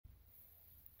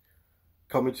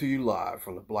Coming to you live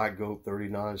from the Black Goat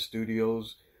 39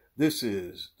 studios, this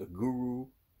is the Guru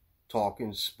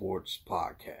Talkin Sports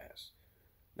Podcast.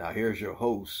 Now here's your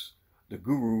host, the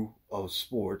Guru of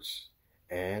Sports,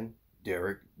 and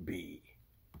Derek B.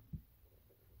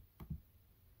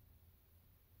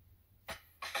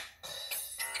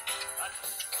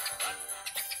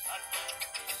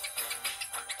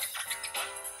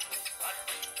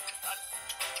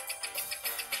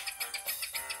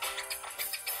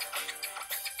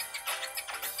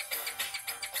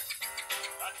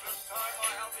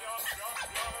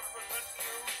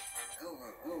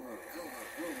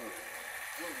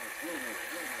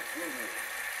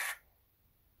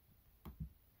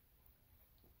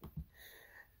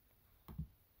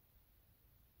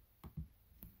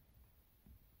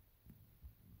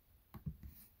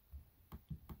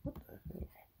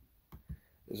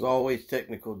 There's always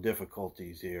technical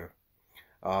difficulties here.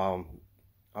 I'm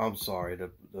sorry.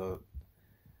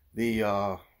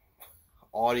 The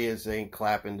audience ain't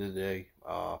clapping today.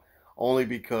 Only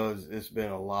because it's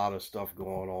been a lot of stuff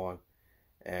going on,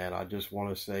 and I just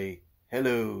want to say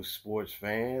hello, sports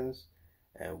fans,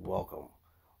 and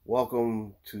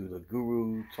welcome to the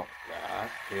Guru Talk.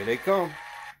 Here they come.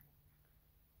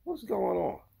 What's going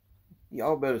on?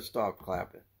 Y'all better stop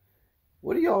clapping.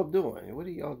 What are y'all doing? What are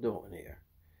y'all doing here?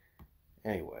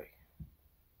 Anyway,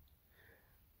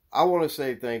 I want to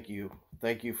say thank you.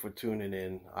 Thank you for tuning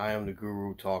in. I am the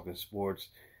Guru Talking Sports,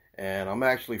 and I'm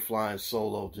actually flying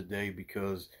solo today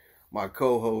because my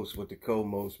co-host with the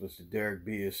co-most, Mr. Derek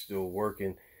B, is still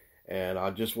working, and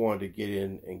I just wanted to get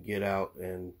in and get out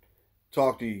and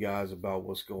talk to you guys about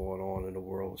what's going on in the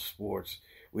world of sports.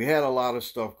 We had a lot of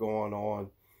stuff going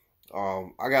on.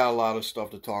 I got a lot of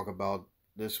stuff to talk about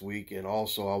this week, and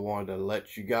also I wanted to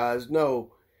let you guys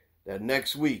know that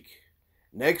next week,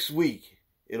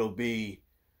 it'll be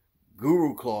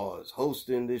Guru Claus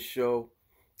hosting this show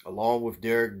along with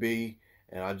Derek B.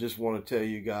 And I just want to tell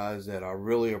you guys that I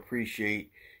really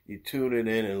appreciate you tuning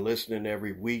in and listening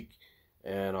every week.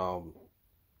 And,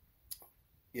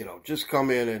 just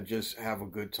come in and just have a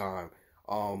good time.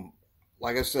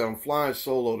 Like I said, I'm flying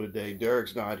solo today.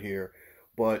 Derek's not here,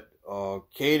 but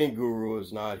Caden Guru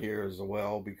is not here as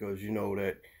well because you know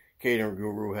that Caden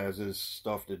Guru has his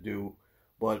stuff to do.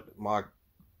 But my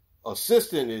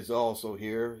assistant is also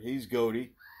here. He's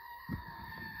Goaty.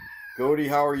 Goaty,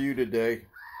 how are you today?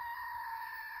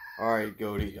 All right,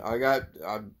 Goaty.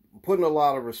 I'm putting a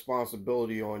lot of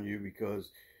responsibility on you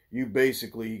because you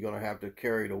basically going to have to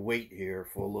carry the weight here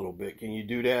for a little bit. Can you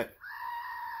do that?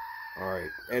 All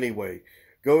right. Anyway,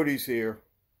 Goaty's here.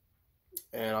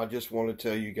 And I just want to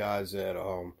tell you guys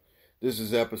that this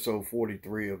is episode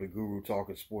 43 of the Guru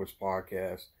Talking Sports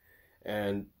Podcast.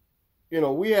 And,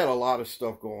 we had a lot of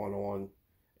stuff going on.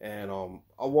 And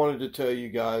I wanted to tell you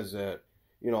guys that,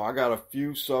 I got a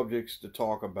few subjects to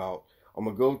talk about. I'm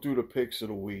going to go through the picks of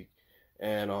the week.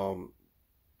 And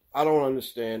I don't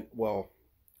understand. Well,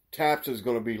 Taps is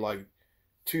going to be like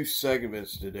 2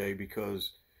 segments today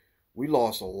because we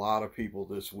lost a lot of people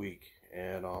this week.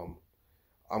 And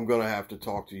I'm going to have to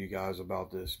talk to you guys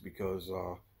about this because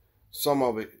some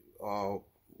of it,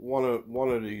 one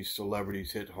of these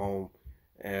celebrities hit home.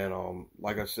 And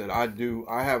like I said, I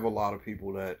have a lot of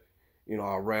people that,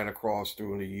 I ran across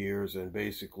through the years. And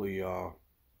basically,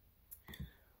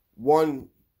 one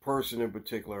person in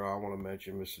particular I want to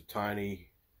mention, Mr. Tiny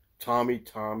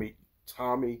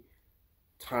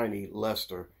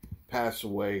Lester, passed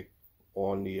away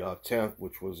on the 10th,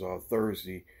 which was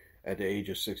Thursday, at the age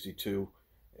of 62.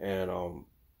 And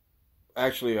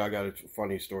actually, I got a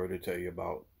funny story to tell you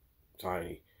about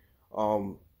Tiny.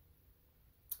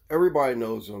 Everybody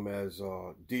knows him as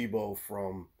Debo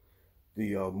from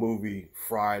the movie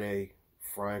Friday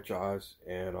franchise,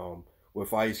 and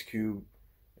with Ice Cube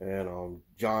and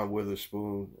John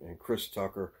Witherspoon and Chris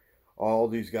Tucker. All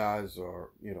these guys are,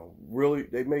 really,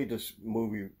 they made this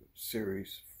movie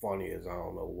series funny as I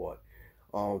don't know what.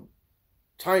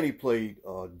 Tiny played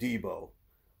Debo,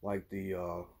 like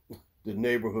the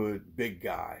neighborhood big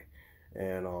guy,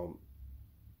 and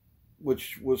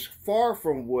which was far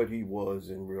from what he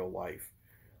was in real life.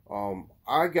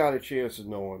 I got a chance to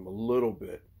know him a little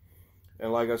bit,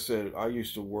 and like I said, I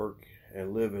used to work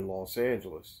and live in Los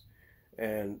Angeles,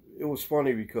 and it was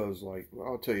funny because, like,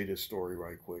 I'll tell you this story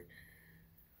right quick.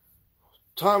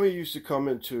 Tommy used to come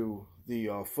into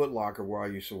the Foot Locker where I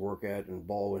used to work at in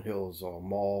Baldwin Hills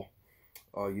Mall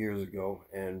years ago,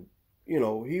 and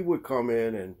he would come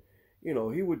in and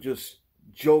he would just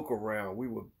joke around. We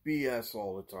would BS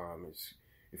all the time.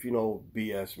 If you know what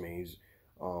BS means,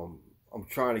 I'm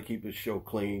trying to keep the show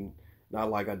clean, not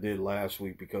like I did last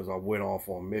week because I went off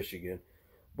on Michigan.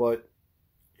 But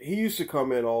he used to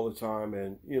come in all the time,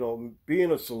 and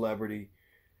being a celebrity,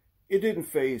 it didn't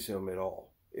faze him at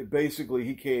all. It basically,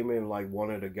 he came in like one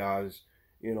of the guys,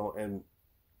 and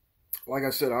like I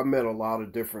said, I met a lot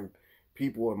of different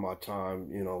people in my time,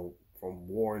 from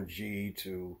Warren G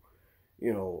to, a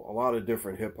lot of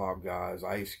different hip hop guys,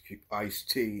 Ice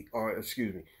T, or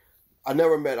excuse me, I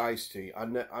never met Ice T. I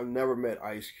never met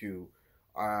Ice Cube.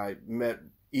 I met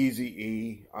Easy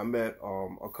E. I met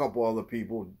a couple other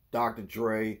people, Dr.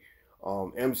 Dre,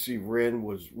 MC Ren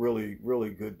was really, really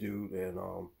good dude, and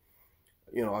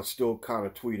I still kind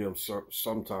of tweet him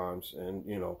sometimes, and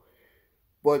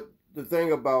but the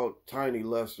thing about Tiny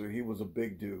Lester, he was a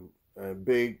big dude, and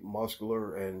big,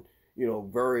 muscular, and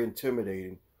very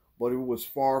intimidating. But it was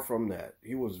far from that.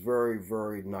 He was very,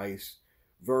 very nice,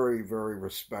 very, very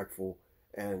respectful,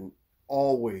 and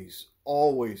always,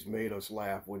 always made us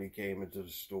laugh when he came into the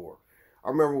store. I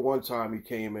remember one time he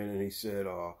came in and he said,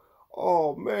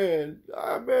 "Oh man,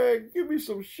 give me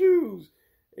some shoes."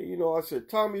 And I said,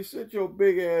 "Tommy, sit your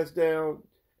big ass down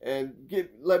and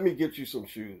let me get you some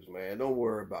shoes, man. Don't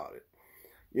worry about it."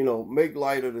 Make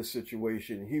light of the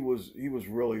situation. He was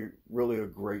really, really a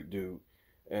great dude.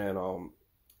 And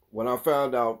when I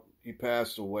found out he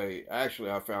passed away, actually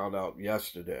I found out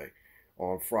yesterday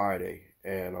on Friday,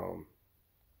 and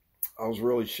I was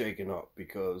really shaken up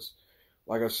because,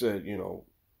 like I said,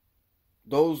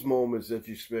 those moments that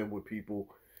you spend with people,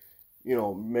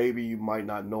 maybe you might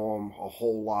not know them a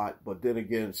whole lot, but then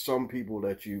again, some people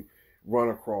that you run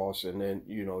across and then,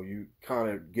 you kind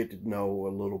of get to know a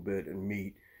little bit and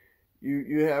meet,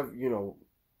 you have,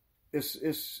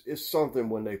 it's something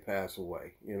when they pass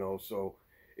away, so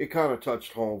it kind of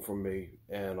touched home for me.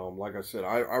 And like I said,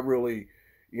 I really,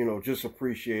 just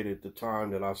appreciated the time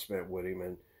that I spent with him.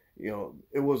 And,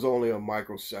 it was only a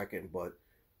microsecond, but,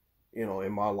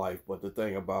 in my life. But the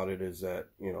thing about it is that,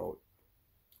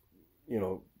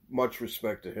 much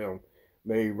respect to him.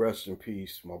 May he rest in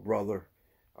peace, my brother.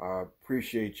 I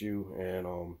appreciate you,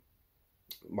 and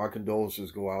my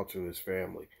condolences go out to his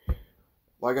family.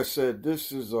 Like I said,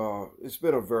 this is it's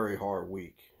been a very hard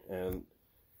week, and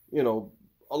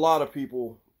a lot of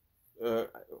people.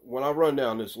 When I run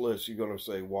down this list, you're gonna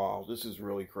say, "Wow, this is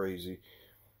really crazy."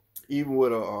 Even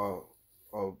with a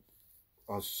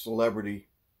celebrity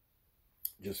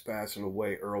just passing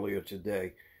away earlier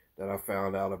today that I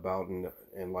found out about,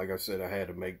 and like I said, I had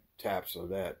to make taps of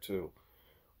that too.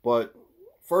 But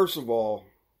first of all,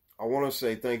 I want to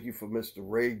say thank you for Mr.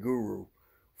 Ray Guru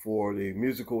for the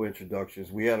musical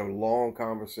introductions. We had a long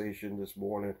conversation this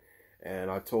morning, and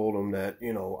I told him that,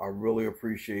 I really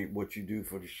appreciate what you do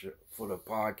for the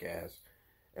podcast,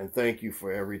 and thank you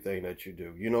for everything that you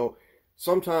do.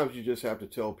 Sometimes you just have to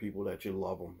tell people that you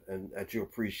love them and that you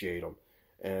appreciate them.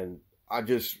 And I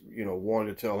just,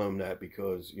 wanted to tell him that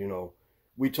because,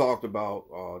 we talked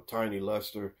about Tiny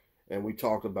Lester, and we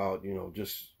talked about,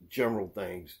 just general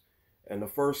things. And the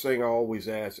first thing I always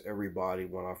ask everybody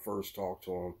when I first talk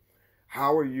to them,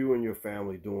 how are you and your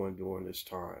family doing during this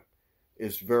time?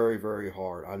 It's very, very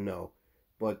hard, I know.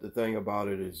 But the thing about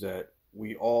it is that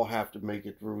we all have to make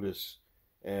it through this.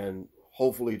 And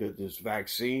hopefully that this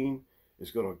vaccine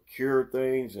is going to cure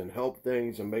things and help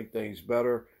things and make things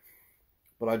better.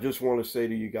 But I just want to say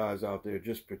to you guys out there,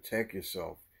 just protect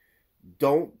yourself.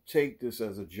 Don't take this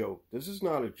as a joke. This is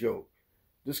not a joke.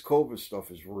 This COVID stuff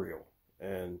is real.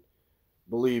 And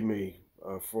believe me,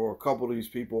 for a couple of these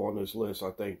people on this list,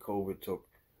 I think COVID took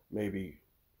maybe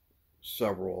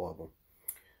several of them.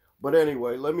 But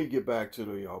anyway, let me get back to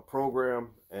the program.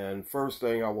 And first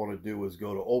thing I want to do is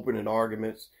go to opening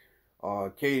arguments.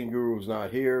 Caden Guru's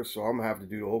not here, so I'm going to have to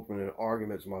do the opening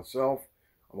arguments myself.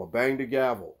 I'm going to bang the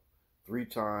gavel 3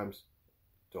 times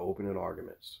to opening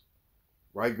arguments.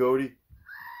 Right, Goaty?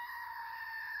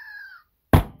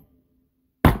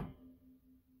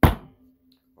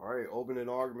 All right, opening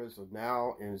arguments are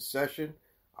now in session.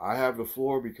 I have the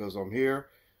floor because I'm here.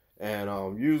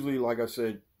 And usually, like I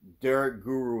said, Derek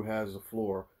Guru has the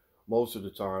floor most of the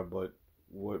time. But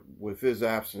with his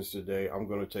absence today, I'm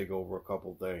going to take over a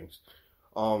couple things.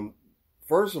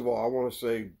 First of all, I want to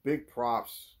say big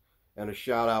props and a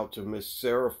shout out to Miss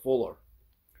Sarah Fuller.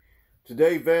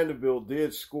 Today, Vanderbilt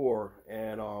did score,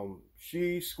 and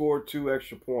she scored 2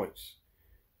 extra points,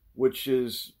 which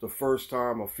is the first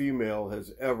time a female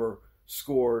has ever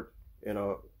scored in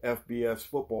a FBS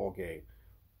football game,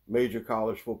 major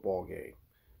college football game.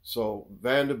 So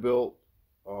Vanderbilt,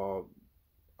 I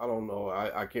don't know,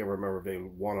 I can't remember if they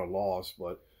won or lost,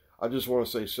 but I just want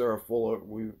to say, Sarah Fuller,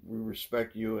 we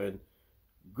respect you, and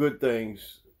good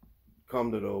things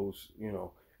come to those,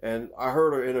 And I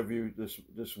heard her interview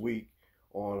this week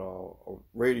on a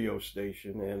radio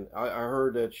station, and I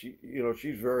heard that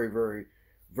she's very, very,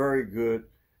 very good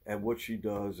at what she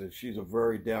does, and she's a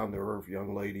very down to earth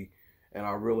young lady, and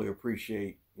I really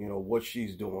appreciate what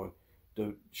she's doing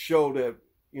to show that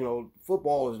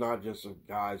football is not just a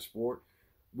guy's sport.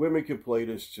 Women can play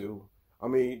this too. I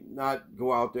mean, not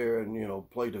go out there and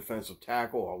play defensive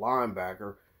tackle or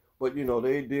linebacker, but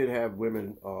they did have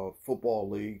women football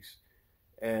leagues,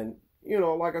 and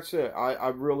like I said, I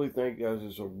really think that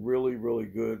is a really, really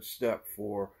good step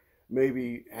for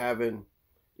maybe having,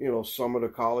 some of the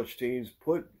college teams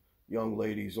put young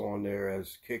ladies on there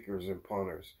as kickers and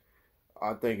punters.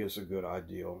 I think it's a good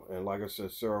idea. And like I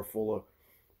said, Sarah Fuller,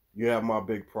 you have my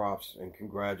big props and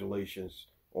congratulations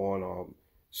on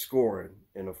scoring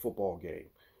in a football game.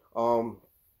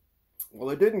 Well,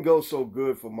 it didn't go so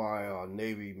good for my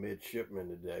Navy midshipmen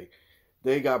today.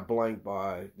 They got blanked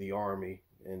by the Army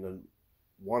in the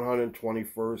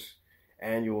 121st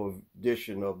annual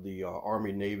edition of the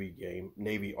Army-Navy game,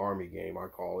 Navy-Army game, I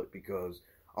call it, because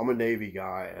I'm a Navy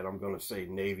guy and I'm going to say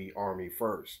Navy-Army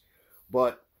first.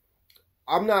 But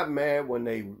I'm not mad when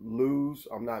they lose.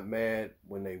 I'm not mad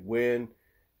when they win.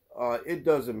 It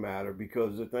doesn't matter,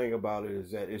 because the thing about it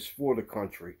is that it's for the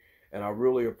country. And I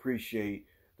really appreciate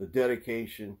the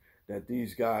dedication that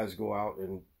these guys go out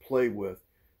and play with,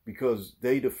 because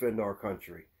they defend our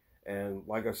country. And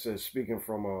like I said, speaking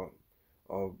from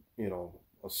a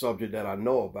subject that I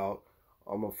know about,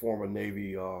 I'm a former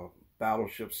Navy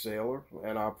battleship sailor,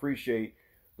 and I appreciate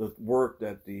the work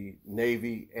that the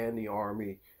Navy and the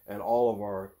Army and all of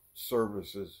our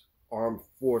services, armed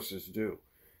forces do.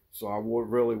 So I would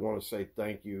really want to say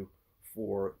thank you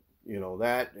for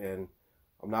that. And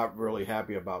I'm not really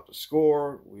happy about the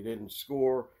score. We didn't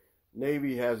score.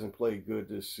 Navy hasn't played good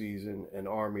this season, and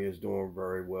Army is doing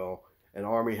very well. And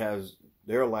Army has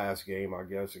their last game, I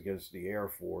guess, against the Air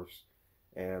Force.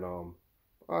 And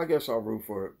I guess I'll root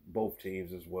for both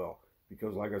teams as well.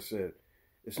 Because like I said,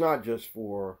 it's not just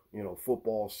for,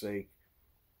 football's sake.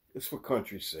 It's for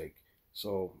country's sake.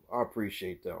 So I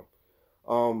appreciate them.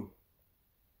 Now,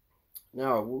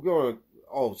 we're going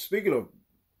to, speaking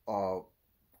of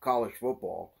college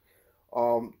football,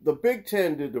 the Big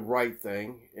Ten did the right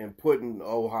thing in putting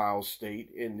Ohio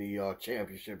State in the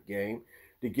championship game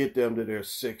to get them to their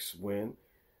 6th win.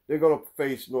 They're going to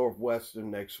face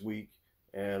Northwestern next week.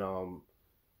 And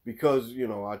because,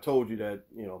 I told you that,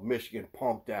 Michigan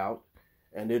punked out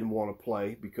and didn't want to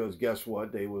play, because guess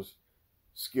what? They was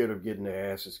scared of getting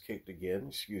their asses kicked again,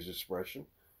 excuse the expression.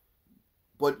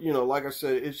 But, like I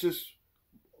said, it just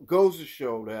goes to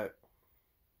show that,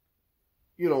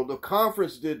 the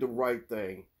conference did the right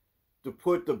thing to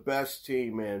put the best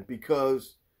team in,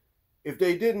 because if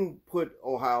they didn't put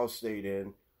Ohio State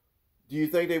in, do you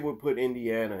think they would put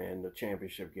Indiana in the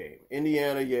championship game?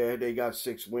 Indiana, yeah, they got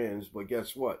 6 wins, but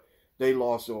guess what? They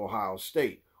lost to Ohio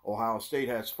State. Ohio State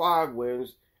has 5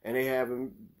 wins, and they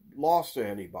haven't lost to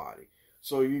anybody.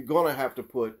 So you're going to have to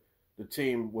put the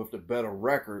team with the better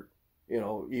record,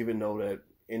 even though that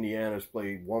Indiana's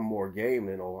played one more game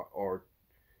than, or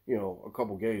a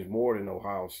couple games more than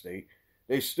Ohio State.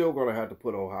 They're still going to have to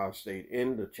put Ohio State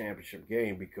in the championship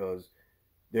game, because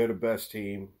they're the best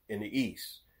team in the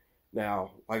East.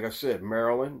 Now, like I said,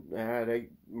 Maryland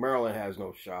has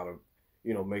no shot of,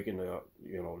 making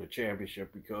the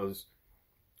championship, because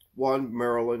one,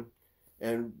 Maryland,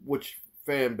 and which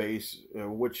fan base,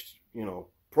 which,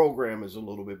 program is a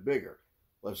little bit bigger.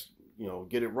 Let's,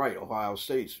 get it right. Ohio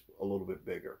State's a little bit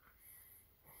bigger.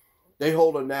 They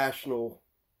hold a national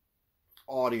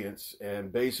audience,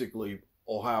 and basically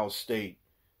Ohio State,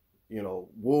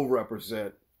 will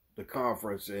represent the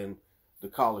conference in the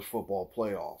college football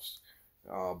playoffs.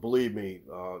 Believe me,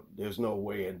 there's no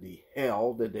way in the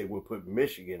hell that they would put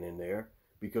Michigan in there,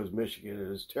 because Michigan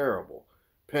is terrible.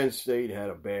 Penn State had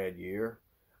a bad year.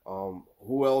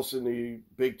 Who else in the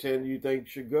Big Ten do you think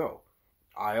should go?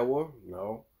 Iowa?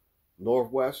 No.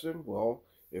 Northwestern? Well,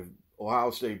 if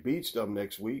Ohio State beats them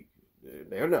next week,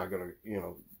 they're not going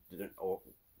to,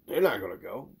 they're not going to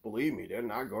go. Believe me, they're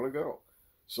not going to go.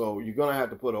 So you're going to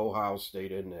have to put Ohio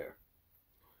State in there.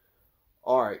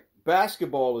 All right,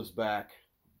 basketball is back.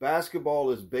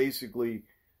 Basketball is basically,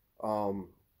 I'm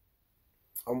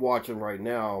watching right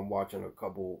now. I'm watching a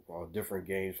couple different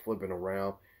games, flipping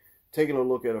around, taking a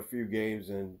look at a few games,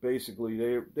 and basically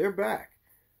they're back.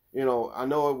 I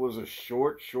know it was a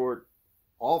short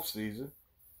off season,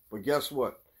 but guess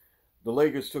what? The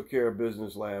Lakers took care of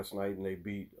business last night, and they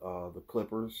beat the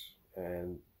Clippers.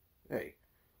 And hey,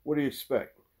 what do you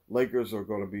expect? Lakers are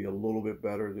going to be a little bit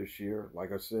better this year.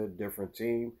 Like I said, different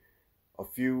team, a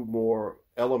few more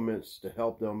elements to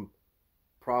help them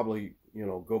probably,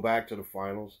 go back to the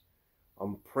finals.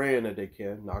 I'm praying that they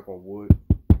can, knock on wood.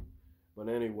 But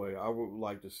anyway, I would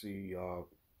like to see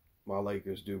my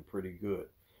Lakers do pretty good.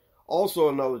 Also,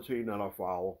 another team that I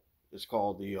follow is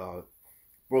called the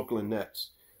Brooklyn Nets.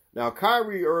 Now,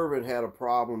 Kyrie Irving had a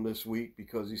problem this week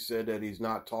because he said that he's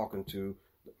not talking to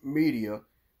the media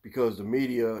because the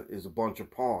media is a bunch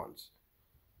of pawns.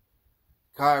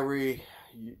 Kyrie,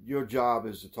 your job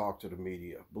is to talk to the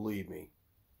media. Believe me.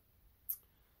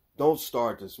 Don't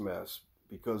start this mess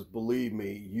because believe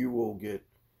me, you will get,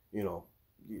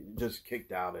 just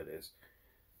kicked out of this.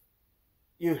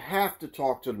 You have to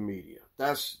talk to the media.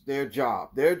 That's their job.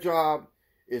 Their job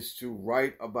is to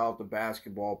write about the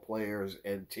basketball players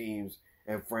and teams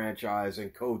and franchise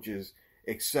and coaches,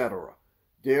 etc.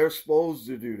 They're supposed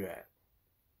to do that.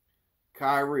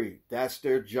 Kyrie, that's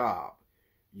their job.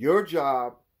 Your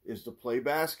job is to play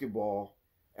basketball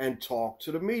and talk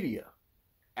to the media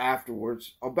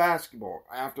afterwards,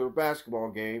 after a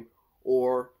basketball game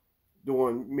or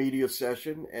during media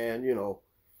session. And,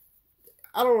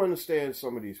 I don't understand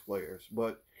some of these players,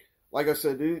 but like I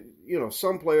said,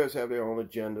 some players have their own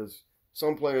agendas.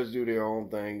 Some players do their own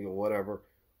thing or whatever.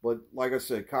 But like I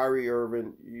said, Kyrie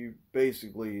Irving, you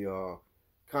basically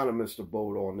kind of missed the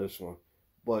boat on this one.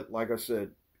 But like I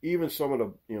said, even some of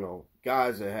the,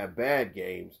 guys that have bad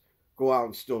games go out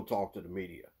and still talk to the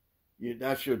media.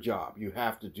 That's your job. You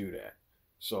have to do that.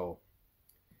 So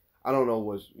I don't know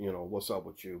what's up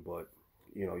with you, but,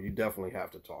 you definitely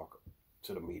have to talk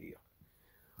to the media.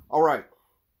 All right.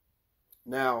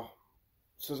 Now,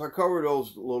 since I covered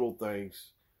those little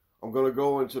things, I'm going to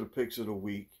go into the picks of the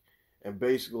week. And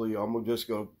basically, I'm just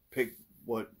going to pick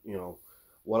what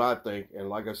I think. And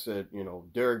like I said,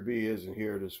 Derek B isn't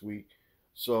here this week.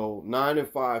 So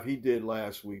 9-5 he did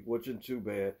last week, which isn't too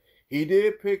bad. He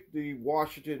did pick the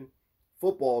Washington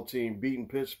football team beating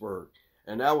Pittsburgh.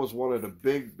 And that was one of the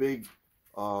big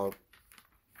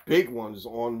ones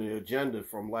on the agenda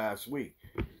from last week.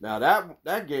 Now,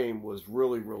 that game was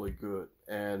really, really good.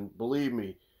 And believe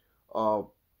me,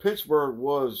 Pittsburgh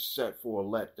was set for a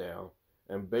letdown.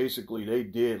 And basically, they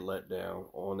did let down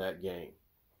on that game.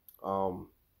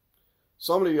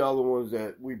 Some of the other ones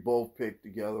that we both picked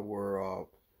together were,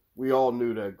 we all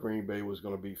knew that Green Bay was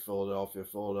going to beat Philadelphia.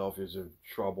 Philadelphia's in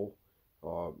trouble.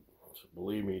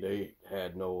 Believe me, they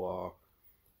had no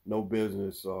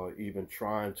business even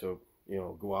trying to,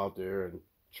 go out there and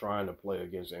trying to play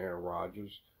against Aaron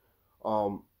Rodgers.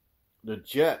 The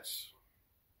Jets,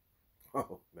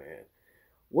 oh man,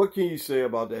 what can you say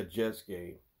about that Jets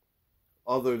game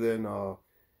other than,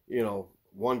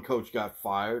 one coach got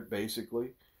fired,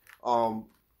 basically. I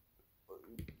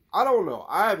don't know.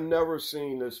 I have never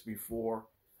seen this before.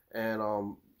 And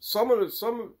some of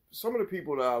the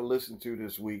people that I listened to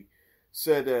this week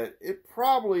said that it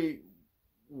probably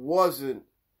wasn't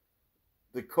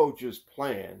the coach's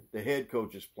plan, the head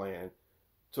coach's plan,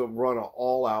 to run an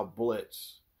all-out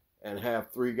blitz and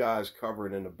have three guys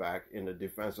covered in the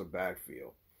defensive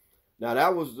backfield. Now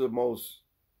that was the most,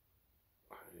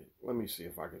 let me see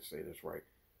if I can say this right,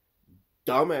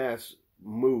 dumbass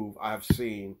move I've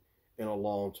seen in a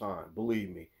long time. Believe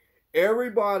me.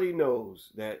 Everybody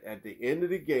knows that at the end of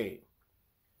the game,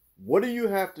 what do you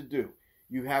have to do?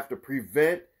 You have to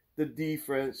prevent the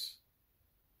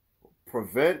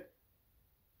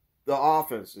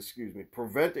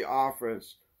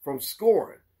offense from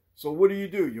scoring. So what do?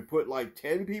 You put like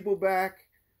 10 people back,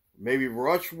 maybe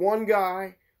rush one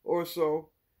guy or so,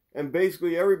 and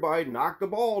basically everybody knocked the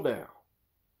ball down.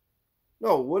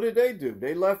 No, what did they do?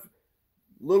 They left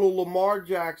little Lamar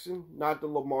Jackson, not the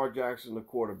Lamar Jackson, the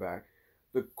quarterback,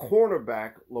 the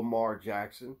cornerback Lamar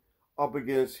Jackson up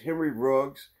against Henry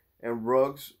Ruggs, and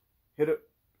Ruggs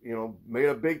made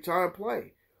a big time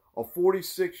play. A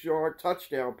 46-yard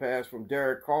touchdown pass from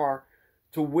Derek Carr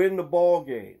to win the ball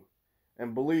game.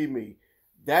 And believe me,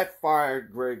 that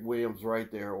fired Greg Williams right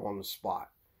there on the spot.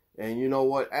 And you know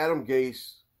what? Adam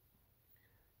Gase,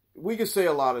 we can say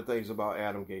a lot of things about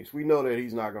Adam Gase. We know that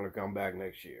he's not going to come back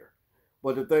next year.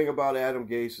 But the thing about Adam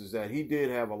Gase is that he did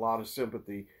have a lot of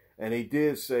sympathy, and he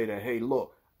did say that, hey,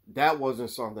 look, that wasn't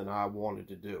something I wanted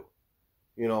to do.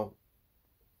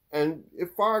 And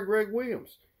it fired Greg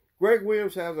Williams. Greg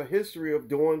Williams has a history of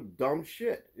doing dumb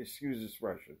shit, excuse the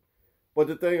expression. But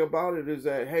the thing about it is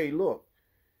that, hey, look,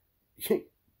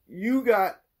 you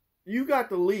got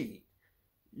the lead.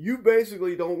 You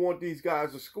basically don't want these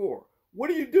guys to score. What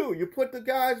do? You put the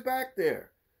guys back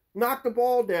there. Knock the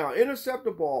ball down. Intercept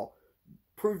the ball.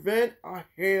 Prevent a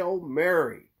Hail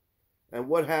Mary. And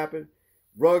what happened?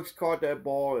 Ruggs caught that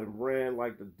ball and ran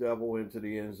like the devil into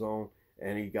the end zone.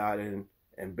 And he got in.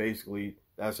 And basically,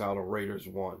 that's how the Raiders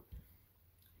won.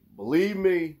 Believe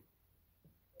me,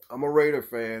 I'm a Raider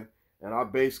fan, and I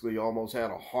basically almost had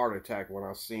a heart attack when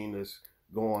I seen this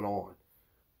going on.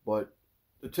 But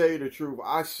to tell you the truth,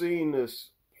 I seen this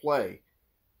play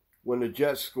when the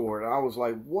Jets scored. I was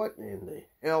like, what in the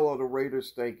hell are the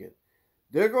Raiders thinking?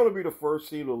 They're going to be the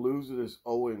first team to lose to this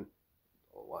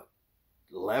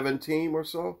 11 team or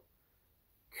so?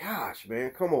 Gosh,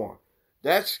 man, come on.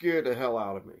 That scared the hell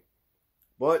out of me.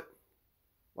 But,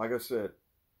 like I said,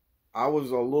 I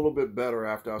was a little bit better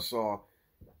after I saw,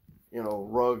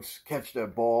 Ruggs catch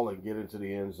that ball and get into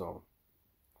the end zone.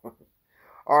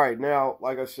 All right, now,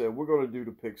 like I said, we're going to do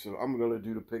the picks. I'm going to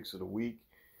do the picks of the week.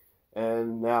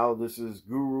 And now this is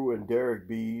Guru and Derek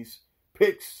B's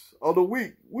picks of the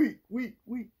week.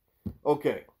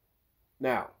 Okay,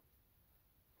 now,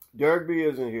 Derek B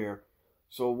isn't here.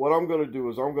 So what I'm going to do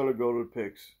is I'm going to go to the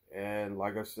picks. And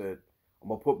like I said, I'm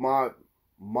going to put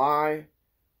my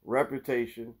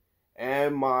reputation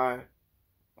and my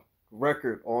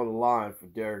record on the line for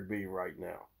Derek B right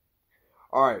now.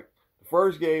 All right, the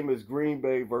first game is Green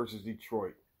Bay versus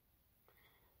Detroit.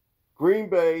 Green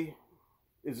Bay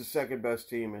is the second best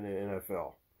team in the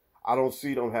NFL. I don't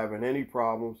see them having any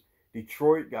problems.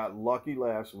 Detroit got lucky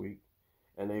last week,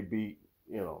 and they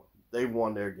they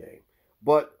won their game.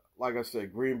 But, like I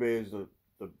said, Green Bay is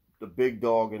the big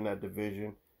dog in that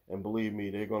division, and believe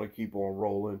me, they're going to keep on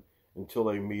rolling until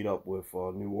they meet up with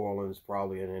New Orleans,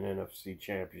 probably in an NFC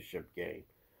championship game.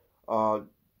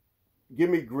 Give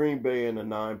me Green Bay in the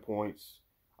 9 points.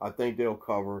 I think they'll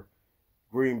cover.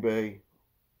 Green Bay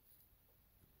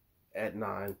at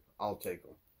 9. I'll take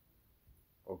them.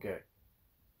 Okay.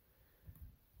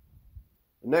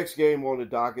 The next game on the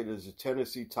docket is the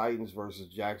Tennessee Titans versus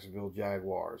Jacksonville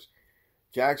Jaguars.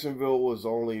 Jacksonville was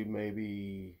only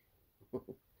maybe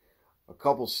a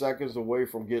couple seconds away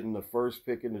from getting the first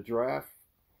pick in the draft.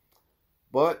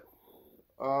 But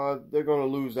they're going to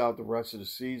lose out the rest of the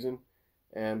season.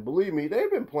 And believe me,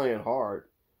 they've been playing hard,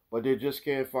 but they just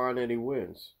can't find any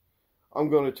wins. I'm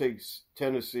going to take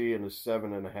Tennessee in the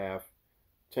 7.5.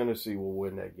 Tennessee will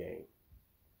win that game.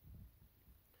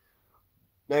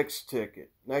 Next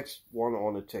one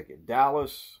on the ticket.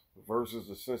 Dallas versus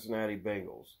the Cincinnati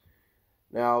Bengals.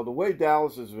 Now, the way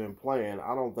Dallas has been playing,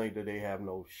 I don't think that they have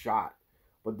no shot.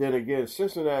 But then again,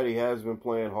 Cincinnati has been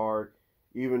playing hard,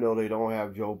 even though they don't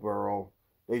have Joe Burrow.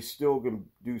 They still can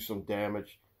do some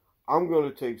damage. I'm going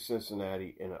to take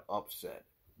Cincinnati in an upset.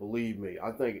 Believe me,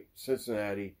 I think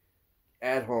Cincinnati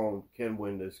at home can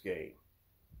win this game.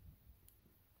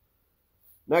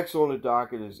 Next on the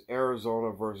docket is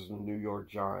Arizona versus the New York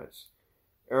Giants.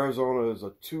 Arizona is a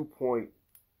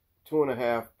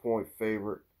 2.5 point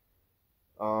favorite.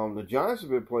 The Giants have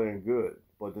been playing good,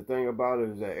 but the thing about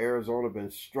it is that Arizona have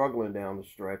been struggling down the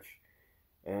stretch,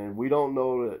 and we don't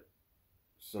know the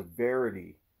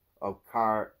severity of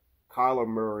Kyler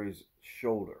Murray's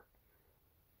shoulder.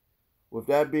 With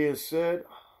that being said,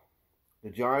 the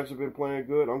Giants have been playing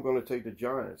good. I'm going to take the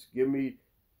Giants. Give me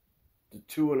the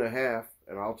 2.5,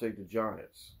 and I'll take the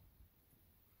Giants.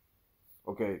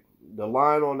 Okay, the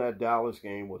line on that Dallas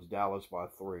game was Dallas by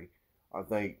 3. I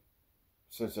think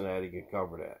Cincinnati can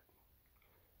cover that.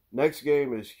 Next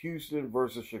game is Houston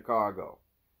versus Chicago.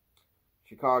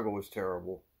 Chicago is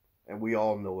terrible, and we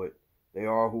all know it. They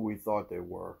are who we thought they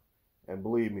were. And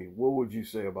believe me, what would you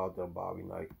say about them, Bobby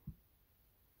Knight?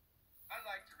 I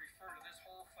like to refer to this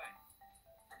whole thing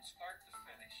from start to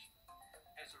finish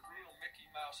as a real Mickey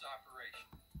Mouse operation.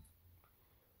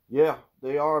 Yeah,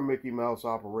 they are a Mickey Mouse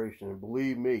operation. And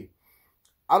believe me,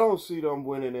 I don't see them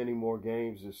winning any more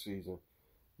games this season.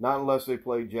 Not unless they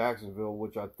play Jacksonville,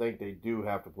 which I think they do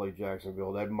have to play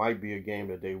Jacksonville. That might be a game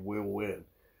that they will win.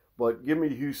 But give me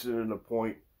Houston in a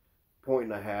point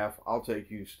and a half. I'll take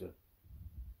Houston.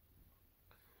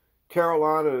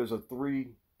 Carolina is a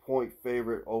 3-point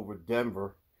favorite over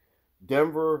Denver.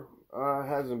 Denver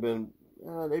hasn't been,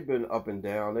 they've been up and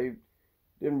down. They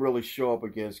didn't really show up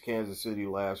against Kansas City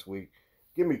last week.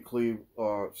 Give me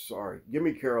Carolina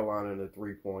in the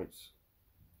 3 points.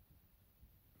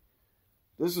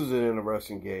 This is an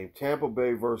interesting game. Tampa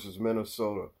Bay versus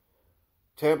Minnesota.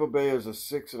 Tampa Bay is a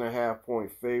 6.5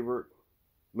 point favorite.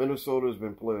 Minnesota has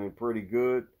been playing pretty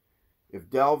good. If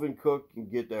Dalvin Cook can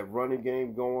get that running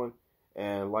game going,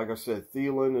 and like I said,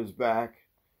 Thielen is back,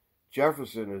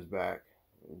 Jefferson is back.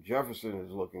 Jefferson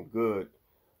is looking good.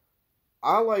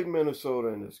 I like Minnesota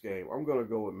in this game. I'm going to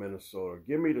go with Minnesota.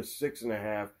 Give me the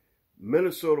 6.5.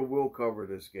 Minnesota will cover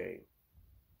this game.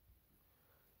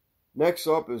 Next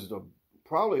up is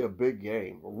probably a big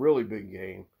game, a really big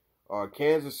game.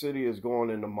 Kansas City is going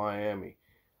into Miami.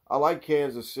 I like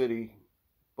Kansas City,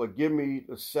 but give me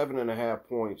the 7.5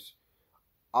 points.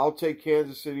 I'll take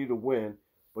Kansas City to win,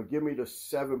 but give me the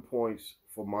 7 points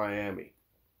for Miami.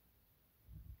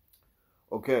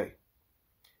 Okay.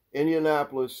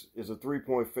 Indianapolis is a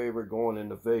 3-point favorite going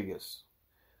into Vegas.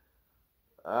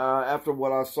 After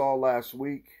what I saw last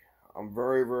week, I'm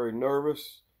very, very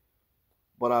nervous.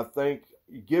 But I think,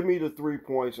 give me the 3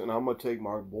 points, and I'm going to take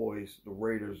my boys, the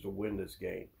Raiders, to win this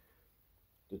game.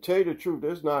 To tell you the truth,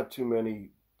 there's not too many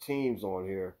teams on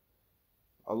here.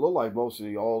 I look like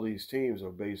all these teams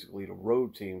are basically the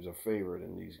road teams are favored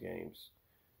in these games.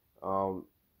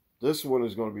 This one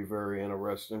is going to be very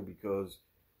interesting because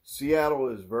Seattle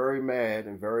is very mad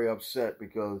and very upset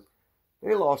because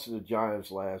they lost to the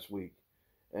Giants last week.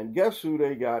 And guess who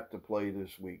they got to play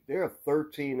this week? They're a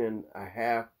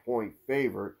 13.5-point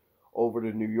favorite over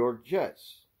the New York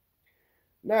Jets.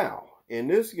 Now, in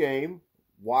this game,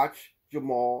 watch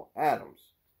Jamal Adams.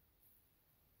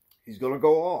 He's going to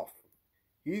go off.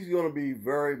 He's going to be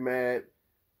very mad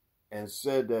and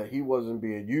said that he wasn't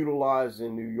being utilized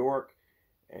in New York,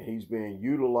 and he's being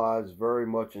utilized very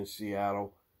much in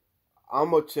Seattle.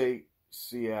 I'm going to take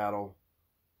Seattle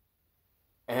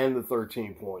and the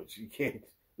 13 points. You can't.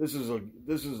 This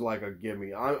is like a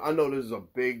gimme. I know this is a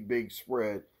big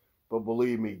spread, but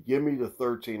believe me, give me the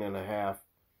 13.5.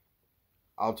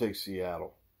 I'll take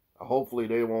Seattle. Hopefully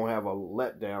they won't have a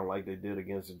letdown like they did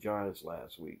against the Giants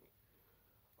last week.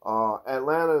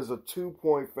 Atlanta is a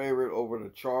 2-point favorite over the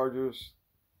Chargers.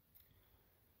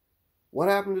 What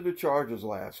happened to the Chargers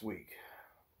last week?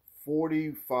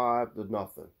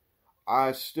 45-0.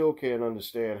 I still can't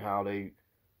understand how they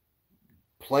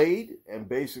played and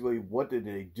basically what did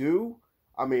they do.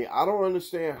 I mean, I don't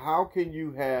understand how can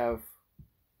you have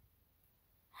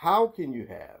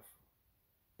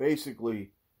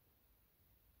basically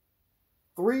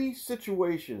 3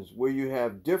 situations where you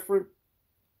have different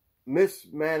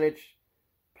mismanaged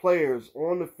players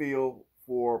on the field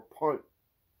for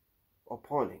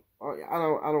punting.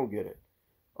 I don't get it.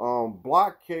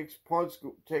 Block kicks, punts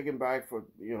taken back for,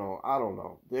 I don't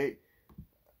know.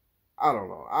 I don't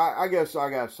know. I guess I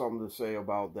got something to say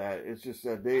about that. It's just that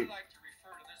I like to refer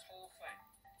to this whole thing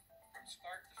from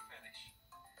start to finish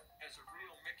as a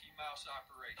real Mickey Mouse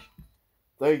operation.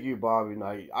 Thank you, Bobby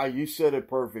Knight. You said it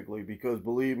perfectly because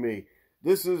believe me,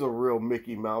 this is a real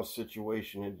Mickey Mouse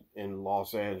situation in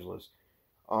Los Angeles.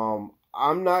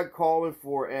 I'm not calling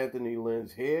for Anthony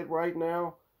Lynn's head right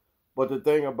now, but the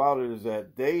thing about it is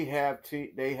that they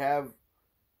have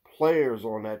players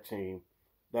on that team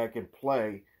that can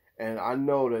play, and I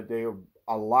know that they are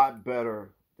a lot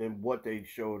better than what they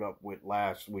showed up with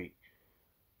last week.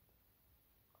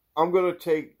 I'm going to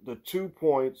take the 2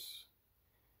 points,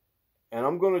 and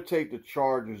I'm going to take the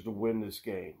Chargers to win this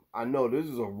game. I know this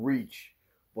is a reach,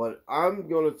 but I'm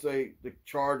going to say the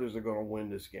Chargers are going to win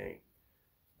this game.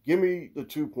 Give me the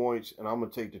 2 points, and I'm going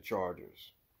to take the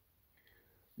Chargers.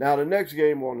 Now, the next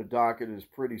game on the docket is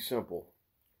pretty simple.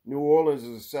 New Orleans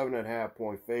is a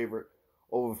 7.5-point favorite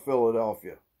over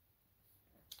Philadelphia.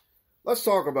 Let's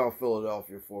talk about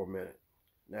Philadelphia for a minute.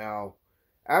 Now,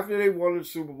 after they won the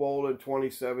Super Bowl in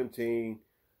 2017,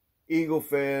 Eagle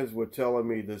fans were telling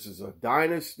me this is a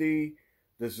dynasty.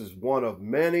 This is one of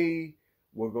many.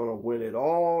 We're going to win it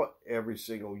all every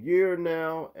single year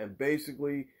now. And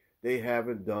basically, they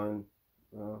haven't done,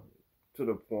 to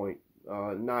the point,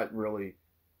 not really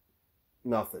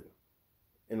nothing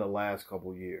in the last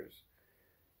couple years.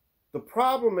 The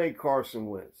problem ain't Carson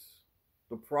Wentz.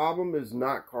 The problem is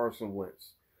not Carson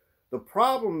Wentz. The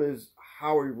problem is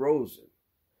Howie Roseman.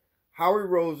 Howie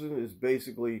Roseman is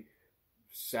basically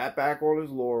sat back on his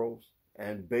laurels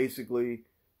and basically,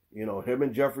 him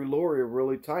and Jeffrey Lurie are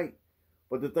really tight.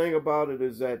 But the thing about it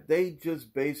is that they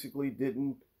just basically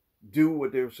didn't do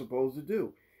what they were supposed to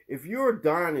do. If you're a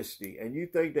dynasty and you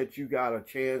think that you got a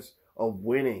chance of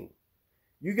winning,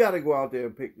 you got to go out there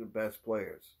and pick the best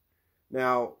players.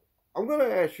 Now, I'm going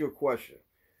to ask you a question.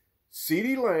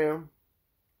 CeeDee Lamb,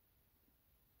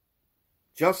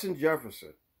 Justin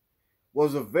Jefferson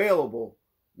was available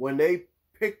when they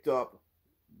picked up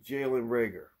Jalen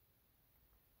Reagor.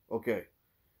 Okay,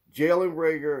 Jalen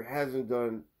Reagor hasn't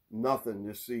done nothing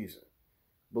this season.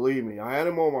 Believe me, I had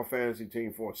him on my fantasy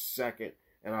team for a second,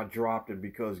 and I dropped him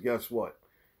because guess what?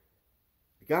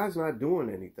 The guy's not doing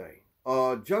anything.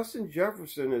 Justin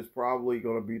Jefferson is probably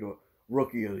going to be the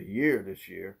rookie of the year this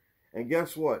year. And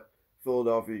guess what,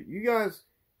 Philadelphia? You guys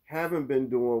haven't been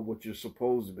doing what you're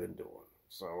supposed to been doing.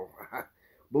 So,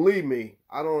 believe me,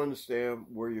 I don't understand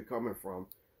where you're coming from.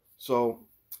 So,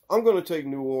 I'm going to take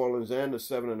New Orleans and the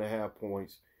 7.5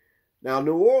 points. Now,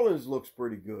 New Orleans looks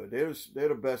pretty good. They're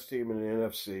the best team in the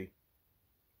NFC.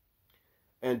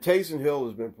 And Taysom Hill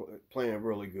has been playing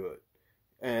really good.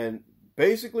 And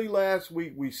Basically, last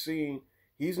week we seen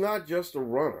he's not just a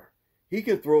runner. He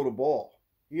can throw the ball.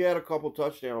 He had a couple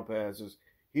touchdown passes.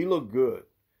 He looked good.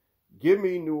 Give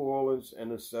me New Orleans and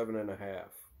the 7.5.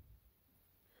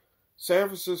 San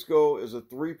Francisco is a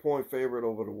 3-point favorite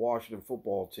over the Washington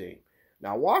football team.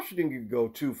 Now, Washington can go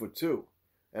 2 for 2,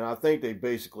 and I think they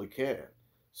basically can.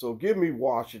 So give me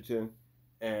Washington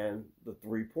and the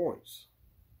 3 points.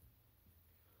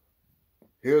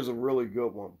 Here's a really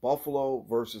good one. Buffalo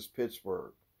versus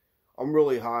Pittsburgh. I'm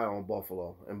really high on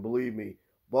Buffalo, and believe me,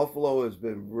 Buffalo has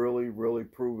been really, really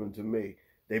proven to me.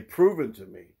 They've proven to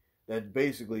me that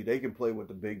basically they can play with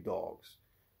the big dogs.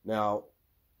 Now,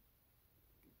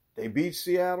 they beat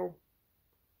Seattle.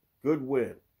 Good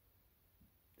win.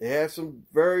 They had some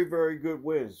very, very good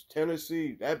wins.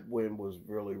 Tennessee, that win was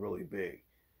really, really big.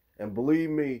 And believe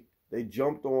me, they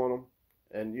jumped on them.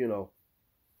 And,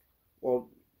 well,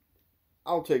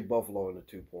 I'll take Buffalo in the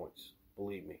 2 points.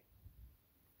 Believe me.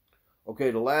 Okay,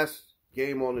 the last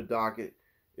game on the docket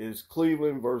is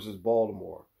Cleveland versus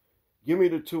Baltimore. Give me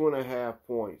the 2.5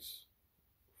 points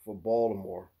for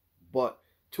Baltimore. But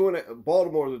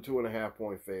Baltimore is a 2.5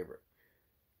 point favorite.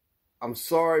 I'm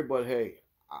sorry, but hey,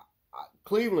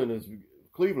 Cleveland is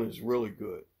really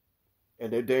good,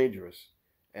 and they're dangerous.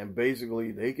 And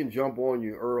basically, they can jump on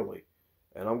you early.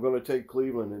 And I'm going to take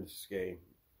Cleveland in this game.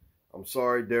 I'm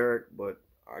sorry, Derek, but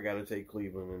I got to take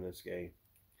Cleveland in this game.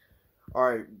 All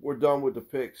right, we're done with the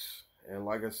picks. And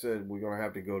like I said, we're going to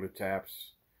have to go to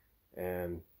taps.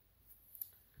 And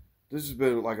this has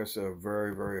been, like I said, a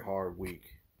very, very hard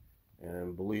week.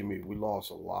 And believe me, we lost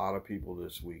a lot of people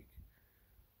this week.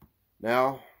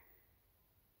 Now,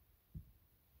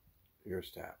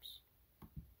 here's taps.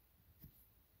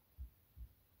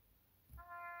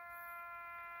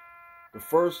 The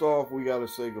first off, we got to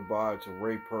say goodbye to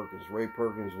Ray Perkins. Ray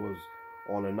Perkins was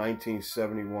on the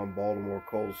 1971 Baltimore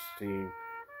Colts team,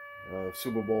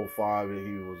 Super Bowl V, and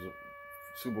he was a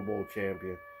Super Bowl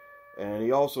champion. And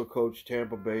he also coached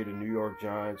Tampa Bay, the New York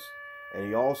Giants, and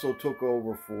he also took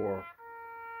over for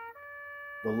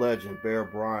the legend, Bear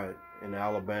Bryant, in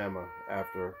Alabama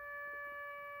after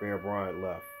Bear Bryant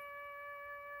left.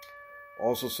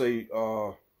 Also say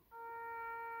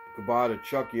goodbye to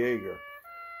Chuck Yeager.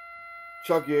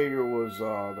 Chuck Yeager was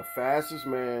the fastest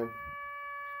man,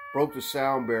 broke the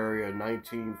sound barrier in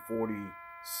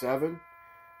 1947,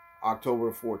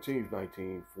 October 14th,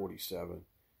 1947.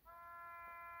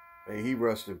 May he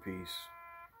rest in peace.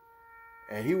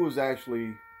 And he was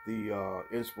actually the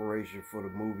inspiration for the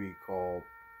movie called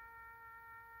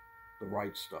The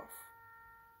Right Stuff.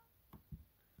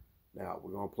 Now,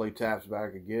 we're going to play taps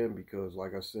back again because,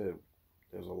 like I said,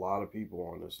 there's a lot of people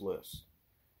on this list.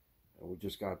 And we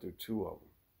just got through 2 of them.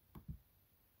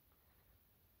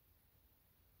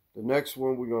 The next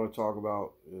one we're going to talk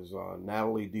about is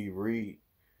Natalie D. Reid.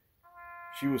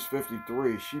 She was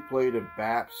 53. She played in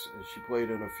Baps, and she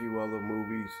played in a few other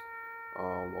movies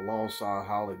alongside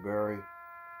Halle Berry.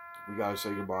 We got to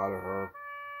say goodbye to her.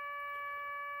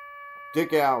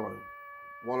 Dick Allen,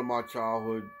 one of my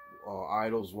childhood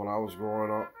idols when I was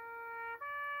growing up.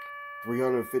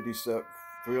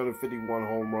 351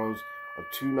 home runs, a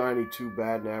 292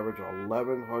 batting average,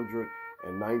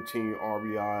 1,119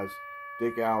 RBIs.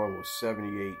 Dick Allen was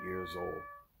 78 years old.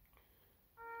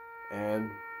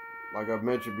 And like I've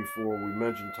mentioned before, we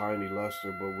mentioned Tiny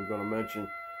Lester, but we're going to mention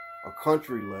a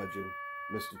country legend,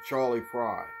 Mr. Charlie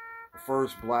Pride, the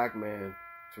first black man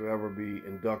to ever be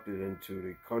inducted into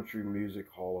the Country Music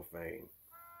Hall of Fame.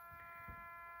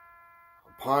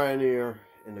 A pioneer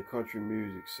in the country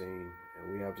music scene,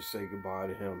 and we have to say goodbye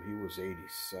to him. He was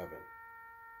 87.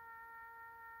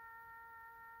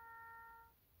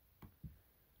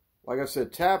 Like I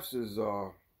said, taps is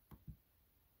the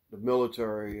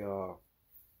military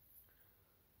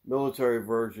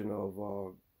version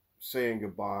of saying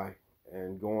goodbye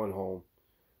and going home.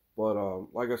 But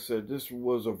like I said, this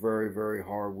was a very, very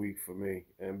hard week for me.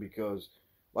 And because,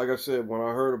 like I said, when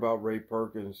I heard about Ray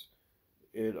Perkins,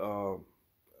 it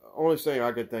only thing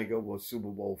I could think of was Super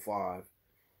Bowl V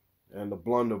and the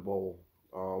Blunder Bowl.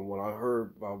 When I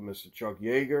heard about Mr. Chuck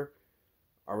Yeager,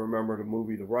 I remember the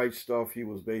movie The Right Stuff. He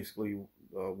was basically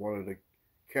one of the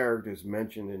characters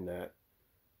mentioned in that.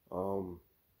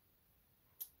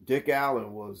 Dick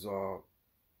Allen was,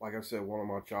 like I said, one of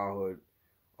my childhood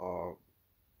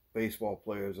baseball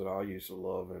players that I used to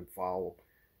love and follow.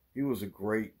 He was a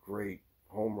great, great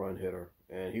home run hitter,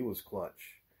 and he was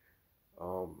clutch.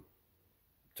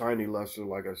 Tiny Lester,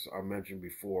 like I mentioned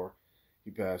before,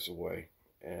 he passed away,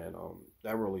 and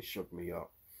that really shook me up.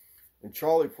 And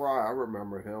Charlie Pride, I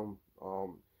remember him.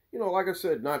 Like I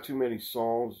said, not too many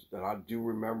songs that I do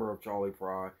remember of Charlie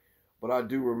Pride, But I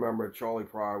do remember Charlie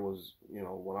Pryor was,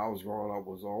 when I was growing up,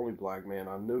 was the only black man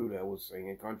I knew that was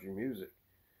singing country music.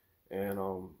 And,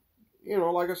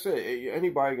 like I said,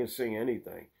 anybody can sing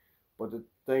anything. But the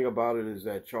thing about it is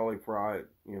that Charlie Pryor,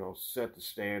 set the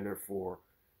standard for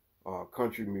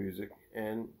country music.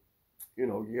 And,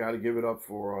 you got to give it up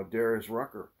for Darius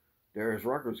Rucker. Darius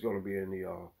Rucker is going to be in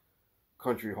the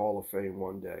Country Hall of Fame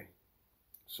one day.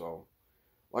 So,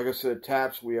 like I said,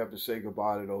 Taps, we have to say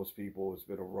goodbye to those people. It's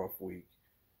been a rough week.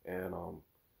 And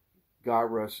God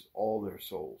rest all their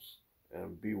souls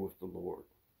and be with the Lord.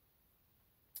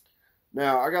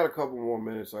 Now, I got a couple more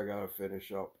minutes I got to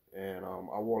finish up. And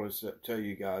I want to tell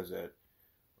you guys that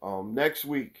next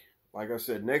week, like I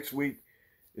said, next week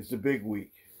is the big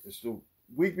week. It's the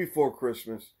week before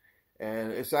Christmas.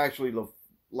 And it's actually the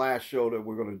last show that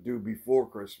we're going to do before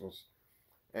Christmas.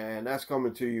 And that's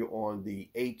coming to you on the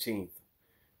 18th.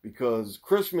 Because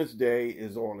Christmas Day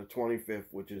is on the 25th,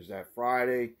 which is that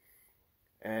Friday.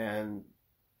 And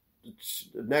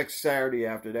the next Saturday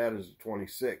after that is the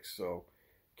 26th. So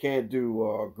can't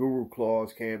do Guru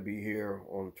Claus can't be here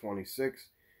on the 26th.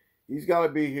 He's got to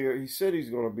be here. He said he's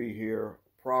going to be here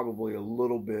probably a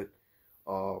little bit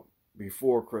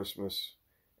before Christmas.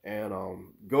 And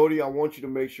Goaty, I want you to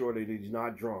make sure that he's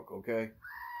not drunk, okay?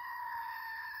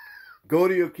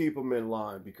 Goaty will keep him in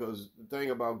line, because the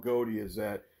thing about Goaty is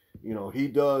that, he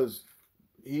does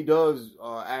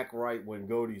act right when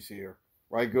Goaty's here.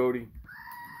 Right, Goaty?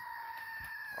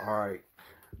 All right.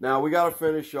 Now, we got to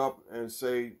finish up and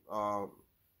say, I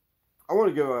want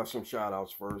to give out some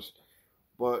shout-outs first.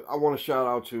 But I want to shout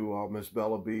out to Miss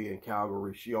Bella B in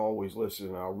Calgary. She always listens,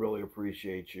 and I really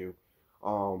appreciate you.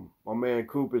 My man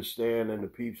Cooper, Stan, and the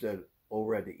peeps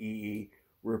over at the EE,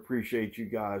 we appreciate you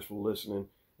guys for listening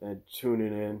and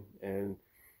tuning in and,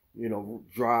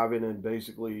 driving and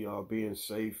basically being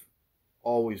safe.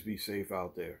 Always be safe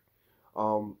out there.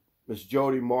 Miss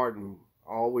Jody Martin,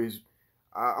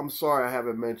 I'm sorry I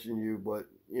haven't mentioned you, but,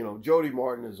 Jody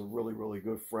Martin is a really, really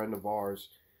good friend of ours.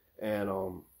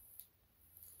 And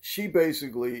she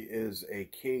basically is a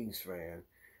Kings fan,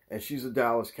 and she's a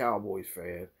Dallas Cowboys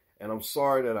fan. And I'm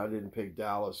sorry that I didn't pick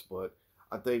Dallas, but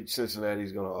I think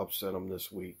Cincinnati's going to upset them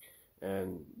this week.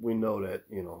 And we know that,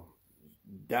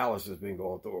 Dallas has been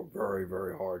going through a very,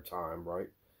 very hard time, right?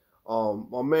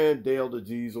 My man Dale the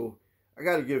Diesel, I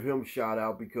got to give him a shout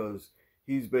out because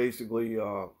he's basically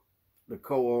the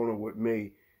co-owner with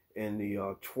me in the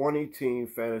 20-team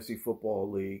fantasy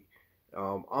football league.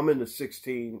 I'm in the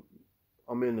 16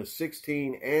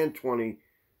 and 20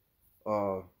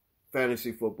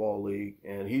 fantasy football league,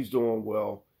 and he's doing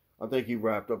well. I think he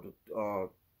wrapped up the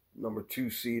number 2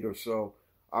 seed or so.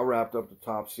 I wrapped up the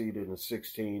top seed in the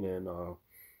 16, and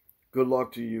good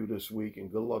luck to you this week,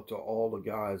 and good luck to all the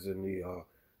guys in the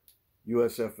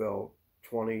USFL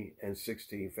 20 and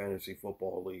 16 fantasy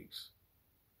football leagues.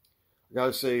 I got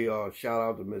to say shout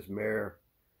out to Miss Mare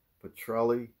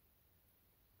Petrelli.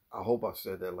 I hope I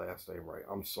said that last name right.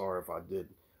 I'm sorry if I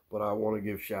didn't, but I want to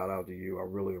give shout out to you. I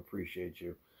really appreciate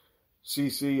you.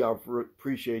 CC, I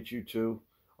appreciate you too.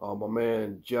 My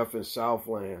man Jeff in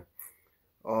Southland.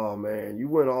 Oh, man, you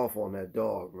went off on that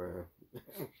dog, man.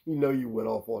 You went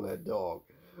off on that dog.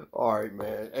 All right,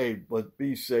 man. Hey, but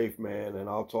be safe, man, and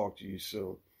I'll talk to you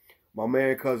soon. My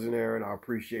man, Cousin Aaron, I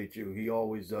appreciate you. He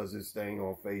always does his thing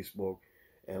on Facebook.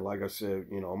 And like I said,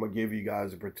 I'm going to give you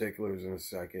guys the particulars in a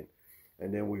second.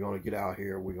 And then we're going to get out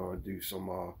here. We're going to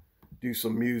do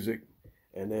some music.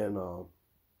 And then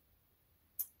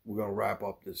we're going to wrap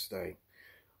up this thing.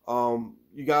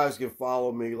 You guys can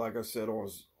follow me, like I said,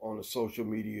 on the social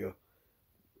media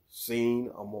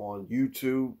scene. I'm on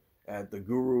YouTube at the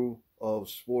Guru of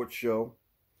Sports Show.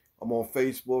 I'm on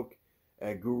Facebook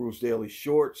at Guru's Daily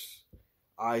Shorts,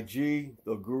 IG,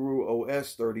 the Guru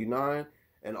OS 39.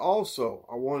 And also,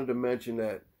 I wanted to mention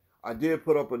that I did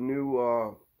put up a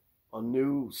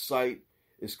new site.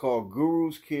 It's called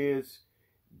Guru's Kids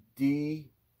DAE.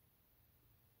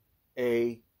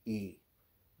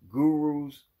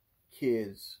 Guru's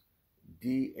Kids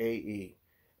DAE.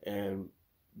 And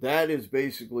that is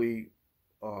basically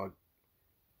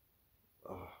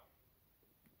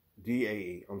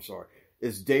DAE. I'm sorry.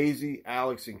 It's Daisy,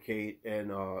 Alex, and Kate,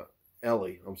 and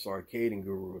Ellie. I'm sorry, Kate and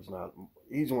Guru is not.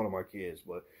 He's one of my kids,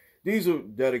 but these are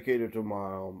dedicated to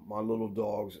my little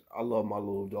dogs. I love my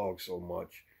little dogs so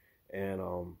much, and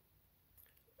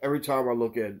every time I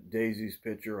look at Daisy's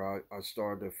picture, I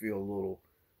start to feel a little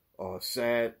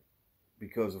sad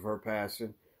because of her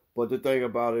passing. But the thing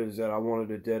about it is that I wanted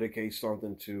to dedicate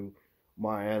something to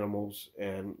my animals,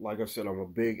 and like I said, I'm a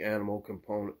big animal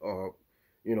component,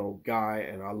 guy,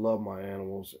 and I love my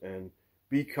animals. And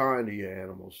be kind to your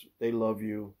animals; they love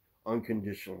you.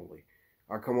 unconditionally.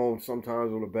 I come home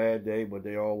sometimes on a bad day, but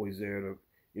they're always there to,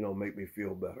 make me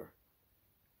feel better.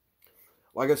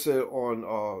 Like I said, on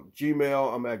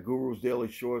Gmail, I'm at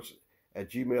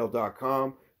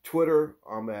gurusdailyshorts@gmail.com. Twitter,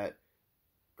 I'm at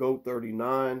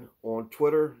Goat39 on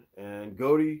Twitter. And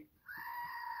Goaty,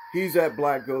 he's at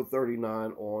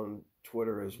BlackGoat39 on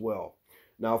Twitter as well.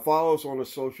 Now follow us on the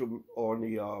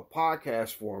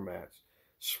podcast formats.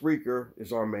 Spreaker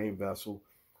is our main vessel.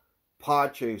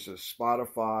 Podchaser,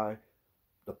 Spotify,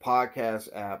 the podcast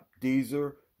app,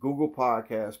 Deezer, Google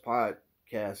Podcasts,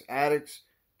 Podcast Addicts,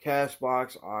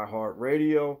 Castbox,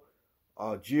 iHeartRadio,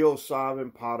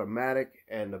 GeoSavin, Podomatic,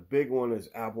 and the big one is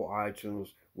Apple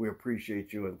iTunes. We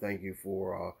appreciate you and thank you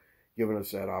for giving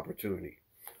us that opportunity.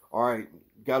 All right,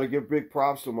 got to give big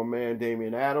props to my man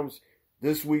Damian Adams.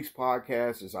 This week's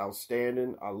podcast is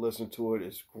outstanding. I listened to it.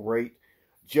 It's great.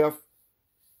 Jeff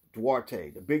Duarte,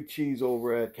 the big cheese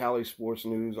over at Cali Sports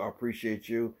News. I appreciate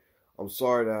you. I'm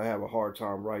sorry that I have a hard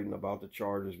time writing about the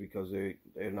Chargers because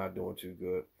they're not doing too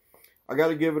good. I got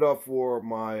to give it up for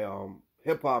my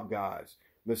hip-hop guys,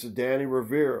 Mr. Danny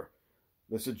Rivera,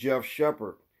 Mr. Jeff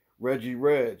Shepard, Reggie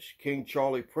Reg, King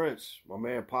Charlie Prince, my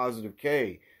man Positive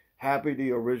K, Happy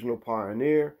the Original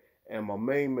Pioneer, and my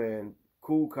main man,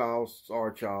 Cool Kyle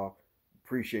Starchild.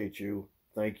 Appreciate you.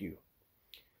 Thank you.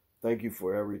 Thank you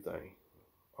for everything.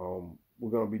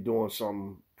 We're going to be doing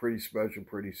something pretty special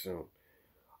pretty soon.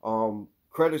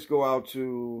 Credits go out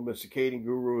to Mr. Caden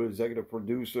Guru, executive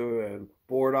producer and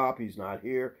board op. He's not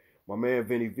here. My man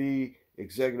Vinny V,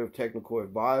 executive technical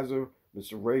advisor.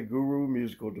 Mr. Ray Guru,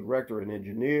 musical director and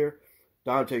engineer.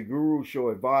 Dante Guru, show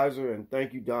advisor. And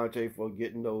thank you, Dante, for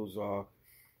getting those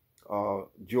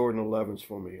Jordan 11s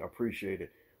for me. I appreciate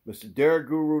it. Mr. Derek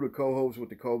Guru, the co-host with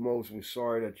the co-most. We're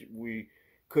sorry that we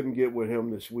couldn't get with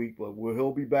him this week, but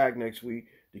he'll be back next week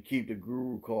to keep the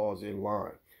Guru calls in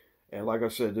line. And like I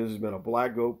said, this has been a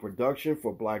Black Goat production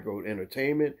for Black Goat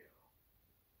Entertainment.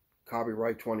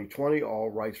 Copyright 2020, all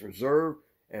rights reserved,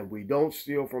 and we don't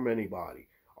steal from anybody.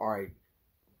 All right,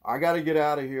 I got to get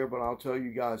out of here, but I'll tell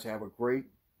you guys, have a great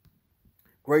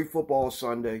football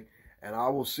Sunday, and I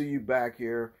will see you back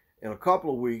here in a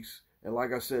couple of weeks. And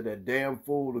like I said, that damn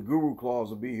fool, the Guru Claus,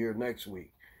 will be here next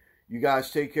week. You guys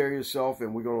take care of yourself,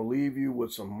 and we're going to leave you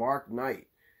with some Mark Knight.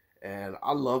 And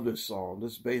I love this song.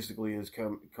 This basically is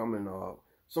coming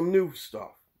some new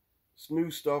stuff. It's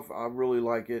new stuff. I really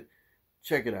like it.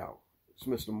 Check it out. It's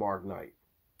Mr. Mark Knight.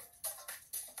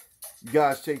 You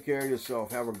guys take care of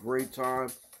yourself. Have a great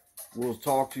time. We'll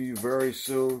talk to you very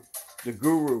soon. The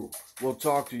Guru will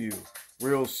talk to you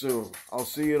real soon. I'll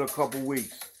see you in a couple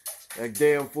weeks. That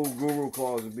damn fool Guru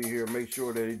Claus will be here. Make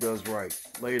sure that he does right.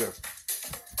 Later.